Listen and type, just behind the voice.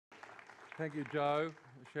Thank you, Joe,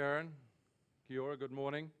 Sharon, kia ora, good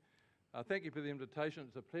morning. Thank you for the invitation.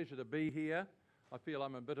 It's a pleasure to be here. I feel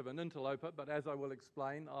I'm a bit of an interloper, but as I will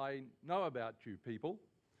explain, I know about you people.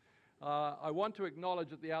 I want to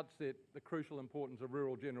acknowledge at the outset the crucial importance of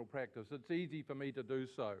rural general practice. It's easy for me to do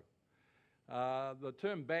so. The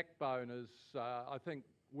term backbone is, I think,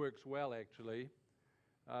 works well actually.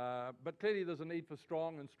 But clearly there's a need for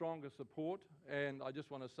strong and stronger support, and I just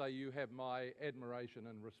want to say you have my admiration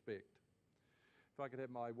and respect. If I could have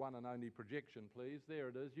my one and only projection, please. There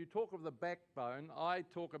it is. You talk of the backbone, I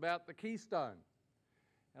talk about the keystone.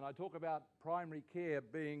 And I talk about primary care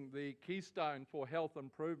being the keystone for health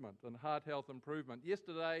improvement and heart health improvement.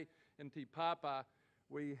 Yesterday in Te Papa,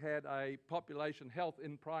 we had a population health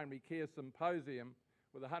in primary care symposium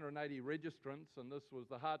with 180 registrants, and this was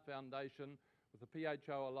the Heart Foundation with the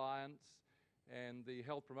PHO Alliance and the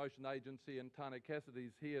Health Promotion Agency, and Tana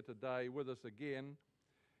Cassidy's here today with us again.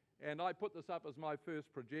 And I put this up as my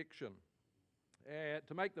first projection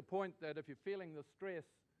to make the point that if you're feeling the stress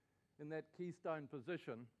in that keystone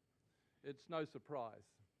position, it's no surprise.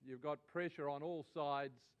 You've got pressure on all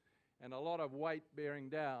sides and a lot of weight bearing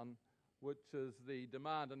down, which is the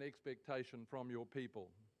demand and expectation from your people.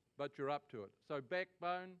 But you're up to it. So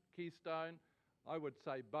backbone, keystone, I would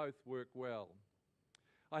say both work well.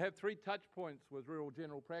 I have 3 touch points with rural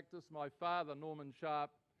general practice. My father, Norman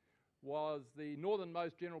Sharpe, was the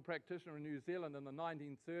northernmost general practitioner in New Zealand in the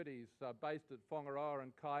 1930s, based at Whangaroa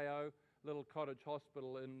and Kaio, little cottage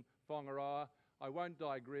hospital in Whangaroa. I won't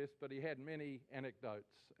digress, but he had many anecdotes,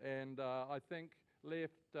 and I think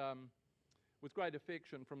left with great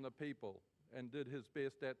affection from the people and did his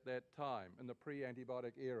best at that time in the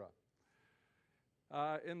pre-antibiotic era.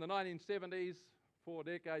 In the 1970s, 4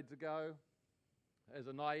 decades ago, as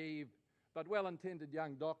a naive but well-intended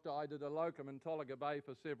young doctor, I did a locum in Tolaga Bay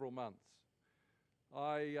for several months.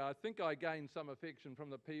 I think I gained some affection from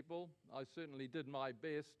the people. I certainly did my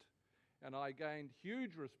best, and I gained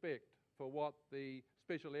huge respect for what the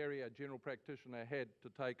special area general practitioner had to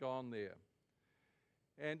take on there.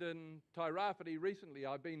 And in Tairāwhiti recently,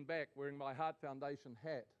 I've been back wearing my Heart Foundation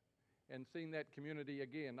hat and seen that community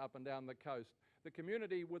again up and down the coast. The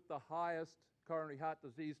community with the highest coronary heart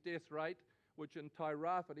disease death rate, which in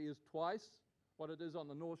Tairāwhiti is twice what it is on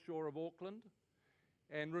the north shore of Auckland,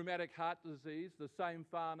 and rheumatic heart disease, the same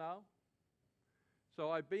whānau.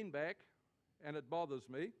 So I've been back, and it bothers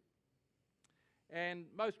me. And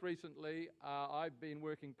most recently, I've been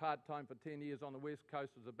working part-time for 10 years on the West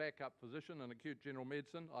Coast as a backup physician in acute general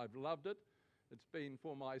medicine. I've loved it. It's been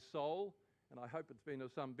for my soul, and I hope it's been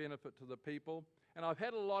of some benefit to the people. And I've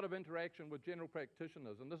had a lot of interaction with general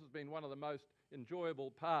practitioners, and this has been one of the most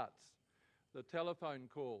enjoyable parts. The telephone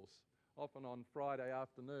calls, often on Friday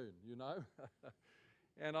afternoon, you know.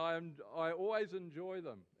 And I always enjoy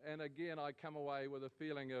them. And again, I come away with a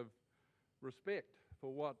feeling of respect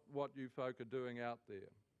for what you folk are doing out there.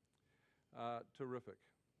 Terrific.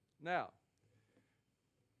 Now,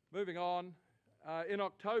 moving on. In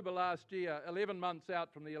October last year, 11 months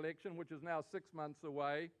out from the election, which is now 6 months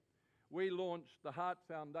away, we launched the Heart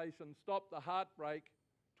Foundation Stop the Heartbreak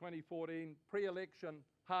 2014 Pre-Election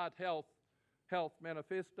Heart Health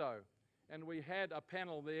Manifesto. And we had a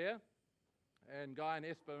panel there, and Guy and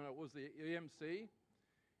Esper was the MC,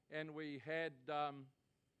 and we had a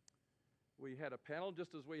panel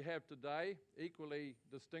just as we have today, equally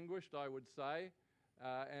distinguished, I would say,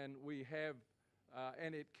 and we have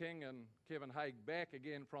Annette King and Kevin Haig back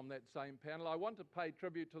again from that same panel. I want to pay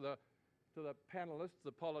tribute to the panelists,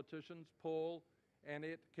 the politicians, Paul,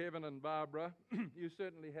 Annette, Kevin and Barbara. You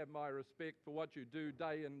certainly have my respect for what you do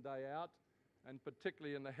day in, day out, and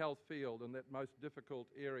particularly in the health field, in that most difficult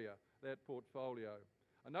area, that portfolio.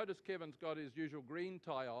 I notice Kevin's got his usual green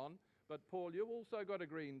tie on, but Paul, you've also got a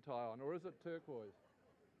green tie on, or is it turquoise?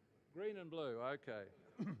 Green and blue, okay.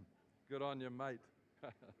 Good on you, mate.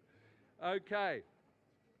 Okay.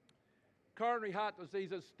 Coronary heart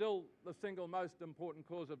disease is still the single most important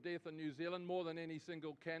cause of death in New Zealand, more than any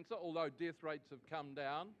single cancer, although death rates have come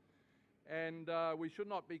down. And we should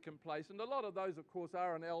not be complacent. A lot of those, of course,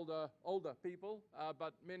 are in older people,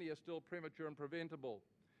 but many are still premature and preventable.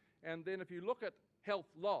 And then if you look at health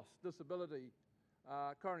loss, disability,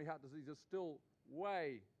 coronary heart disease is still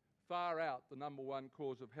way far out the #1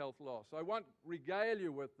 cause of health loss. I won't regale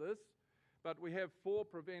you with this, but we have 4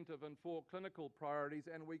 preventive and 4 clinical priorities,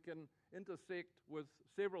 and we can intersect with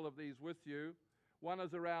several of these with you. One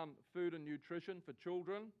is around food and nutrition for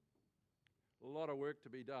children. A lot of work to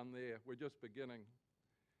be done there. We're just beginning.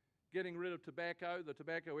 Getting rid of tobacco, the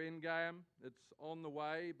tobacco endgame, it's on the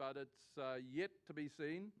way, but it's yet to be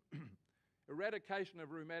seen. Eradication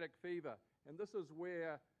of rheumatic fever, and this is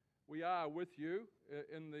where We are with you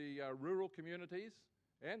in the rural communities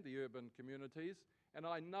and the urban communities, and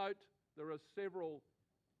I note there are several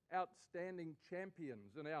outstanding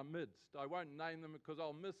champions in our midst. I won't name them because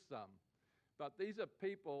I'll miss some, but these are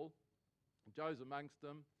people, Joe's amongst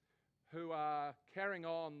them, who are carrying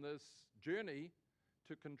on this journey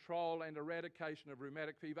to control and eradication of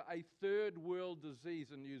rheumatic fever, a third world disease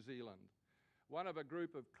in New Zealand, one of a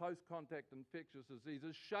group of close contact infectious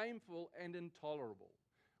diseases, shameful and intolerable.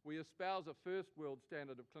 We espouse a first world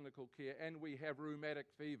standard of clinical care, and we have rheumatic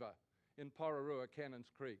fever in Pororua, Cannons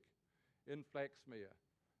Creek, in Flaxmere,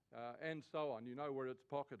 and so on. You know where it's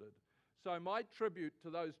pocketed. So my tribute to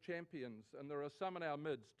those champions, and there are some in our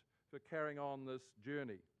midst, for carrying on this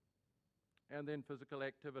journey. And then physical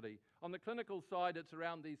activity. On the clinical side, it's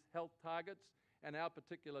around these health targets, and our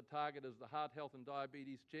particular target is the heart health and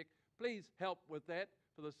diabetes check. Please help with that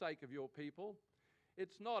for the sake of your people.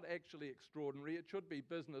 It's not actually extraordinary. It should be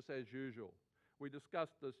business as usual. We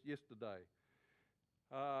discussed this yesterday.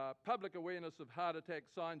 Public awareness of heart attack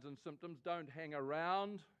signs and symptoms. Don't hang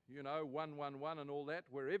around, 111 and all that,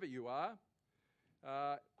 wherever you are.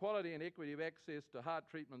 Quality and equity of access to heart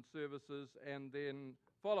treatment services, and then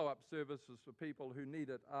follow-up services for people who need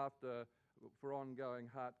it for ongoing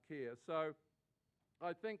heart care. So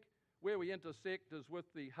I think where we intersect is with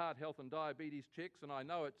the heart health and diabetes checks, and I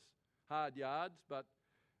know it's hard yards, but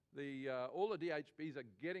all the DHBs are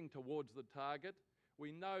getting towards the target.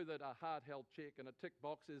 We know that a heart health check and a tick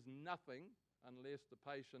box is nothing unless the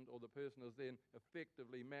patient or the person is then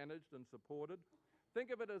effectively managed and supported.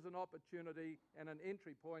 Think of it as an opportunity and an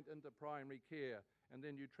entry point into primary care, and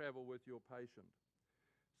then you travel with your patient.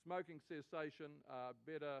 Smoking cessation,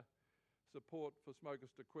 better support for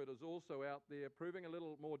smokers to quit is also out there, proving a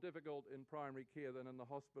little more difficult in primary care than in the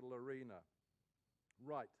hospital arena.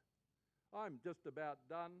 Right, I'm just about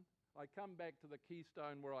done. I come back to the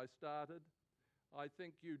keystone where I started. I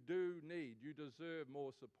think you deserve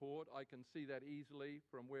more support. I can see that easily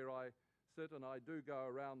from where I sit, and I do go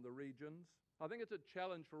around the regions. I think it's a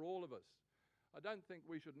challenge for all of us. I don't think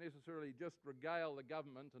we should necessarily just regale the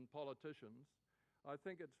government and politicians. I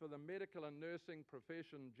think it's for the medical and nursing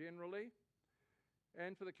profession generally,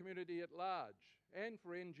 and for the community at large, and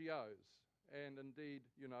for NGOs, and indeed,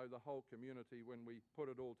 the whole community when we put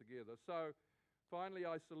it all together. So, finally,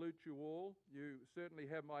 I salute you all. You certainly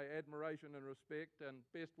have my admiration and respect, and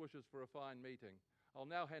best wishes for a fine meeting. I'll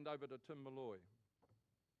now hand over to Tim Malloy.